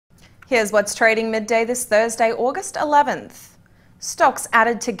Here's what's trading midday this Thursday, August 11th. Stocks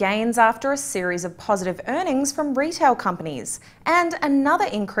added to gains after a series of positive earnings from retail companies and another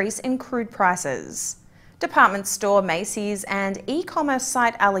increase in crude prices. Department store Macy's and e-commerce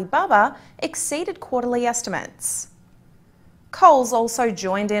site Alibaba exceeded quarterly estimates. Coles also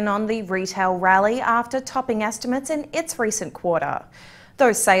joined in on the retail rally after topping estimates in its recent quarter.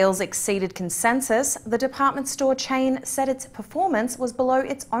 Though sales exceeded consensus, the department store chain said its performance was below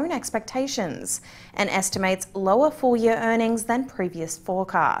its own expectations and estimates lower full-year earnings than previous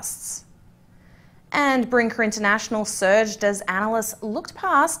forecasts. And Brinker International surged as analysts looked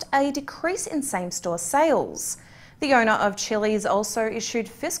past a decrease in same-store sales. The owner of Chili's also issued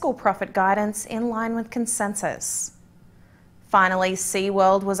fiscal profit guidance in line with consensus. Finally,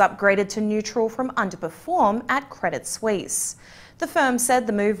 SeaWorld was upgraded to neutral from underperform at Credit Suisse. The firm said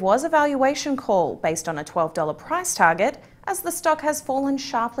the move was a valuation call based on a $12 price target, as the stock has fallen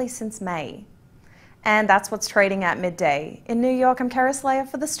sharply since May. And that's what's trading at midday. In New York, I'm Kara Slayer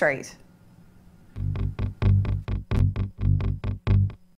for The Street.